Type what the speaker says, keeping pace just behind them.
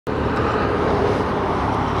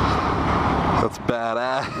That's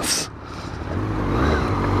badass.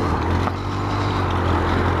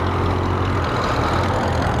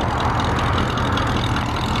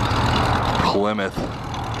 Plymouth.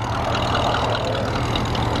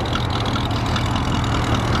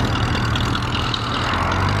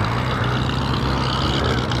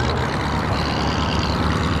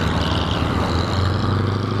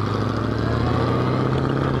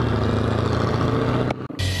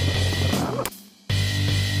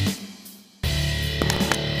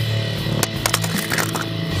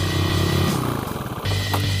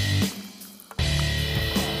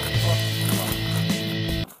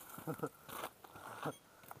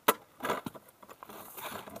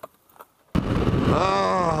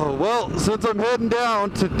 Oh, well, since I'm heading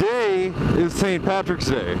down, today is St. Patrick's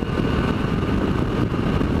Day.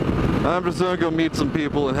 I'm just gonna go meet some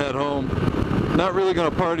people and head home. Not really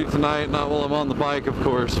gonna party tonight, not while I'm on the bike, of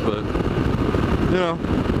course, but, you know,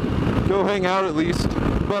 go hang out at least.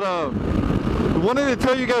 But, I wanted to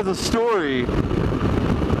tell you guys a story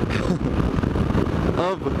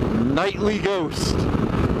of Nightlyghost.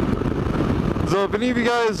 So if any of you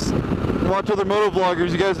guys watch other moto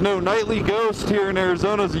vloggers, you guys know Nightlyghost here in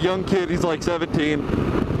Arizona is a young kid. He's like 17,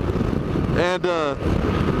 and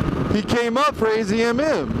he came up for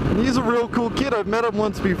AZMM. He's a real cool kid. I've met him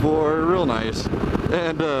once before, real nice,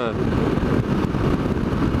 and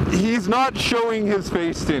he's not showing his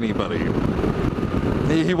face to anybody.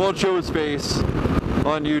 He won't show his face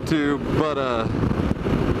on YouTube, but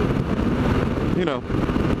you know,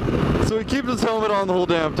 so he keeps his helmet on the whole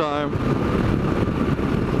damn time.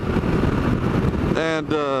 And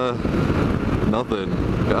nothing.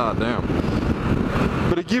 God damn.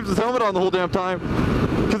 But he keeps his helmet on the whole damn time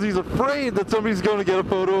because he's afraid that somebody's going to get a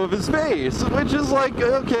photo of his face, which is like,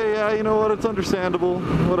 okay, yeah, you know what, it's understandable,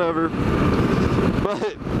 whatever.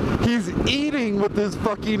 But he's eating with his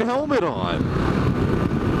fucking helmet on.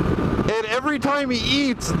 And every time he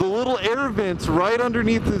eats, the little air vents right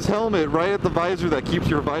underneath his helmet, right at the visor that keeps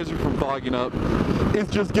your visor from fogging up, is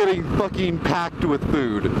just getting fucking packed with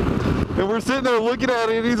food. And we're sitting there looking at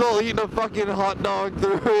it, and he's all eating a fucking hot dog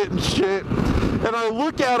through it and shit. And I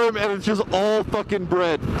look at him, and it's just all fucking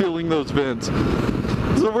bread filling those vents.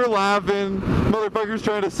 So we're laughing. Motherfucker's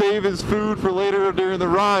trying to save his food for later during the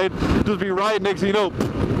ride. Just be riding, next thing you know,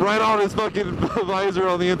 right on his fucking visor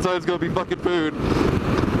on the inside is gonna be fucking food.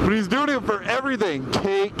 But he's doing it for everything.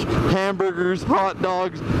 Cake, hamburgers, hot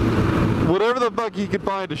dogs, whatever the fuck he could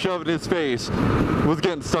find to shove in his face was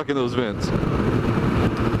getting stuck in those vents.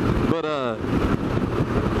 But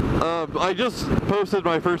I just posted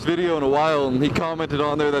my first video in a while, and he commented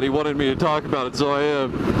on there that he wanted me to talk about it, so I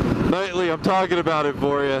am. Nightly, I'm talking about it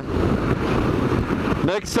for you.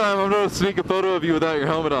 Next time I'm going to sneak a photo of you without your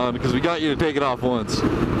helmet on, because we got you to take it off once.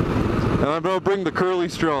 And I'm going to bring the curly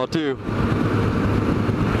straw too.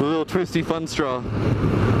 The little twisty fun straw.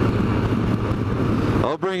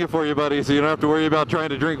 I'll bring it for you, buddy, so you don't have to worry about trying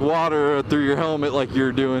to drink water through your helmet like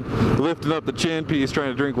you're doing. Lifting up the chin piece trying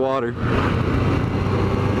to drink water.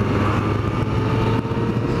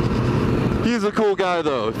 He's a cool guy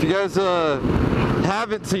though. If you guys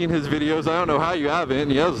haven't seen his videos, I don't know how you haven't.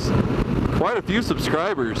 He has quite a few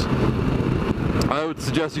subscribers. I would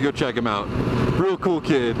suggest you go check him out. Real cool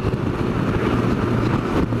kid.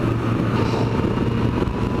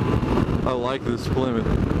 I like this Plymouth.